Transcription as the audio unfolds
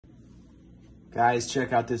Guys,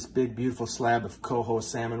 check out this big, beautiful slab of coho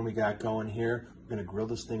salmon we got going here. We're gonna grill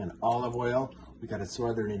this thing in olive oil. We got it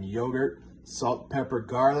smothered in yogurt, salt, pepper,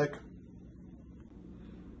 garlic.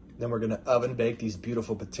 Then we're gonna oven bake these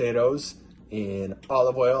beautiful potatoes in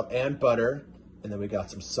olive oil and butter. And then we got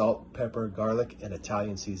some salt, pepper, garlic, and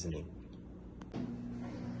Italian seasoning.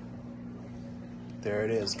 There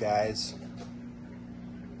it is, guys.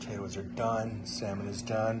 Potatoes are done, salmon is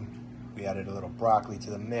done. We added a little broccoli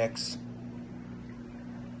to the mix.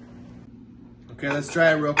 Okay, let's try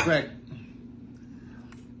it real quick.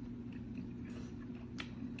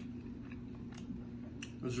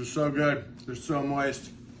 Those are so good. They're so moist.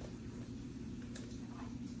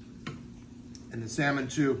 And the salmon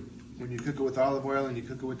too. When you cook it with olive oil and you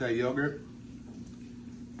cook it with that yogurt,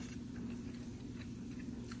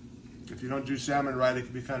 if you don't do salmon right, it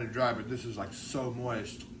can be kind of dry, but this is like so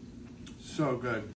moist. So good.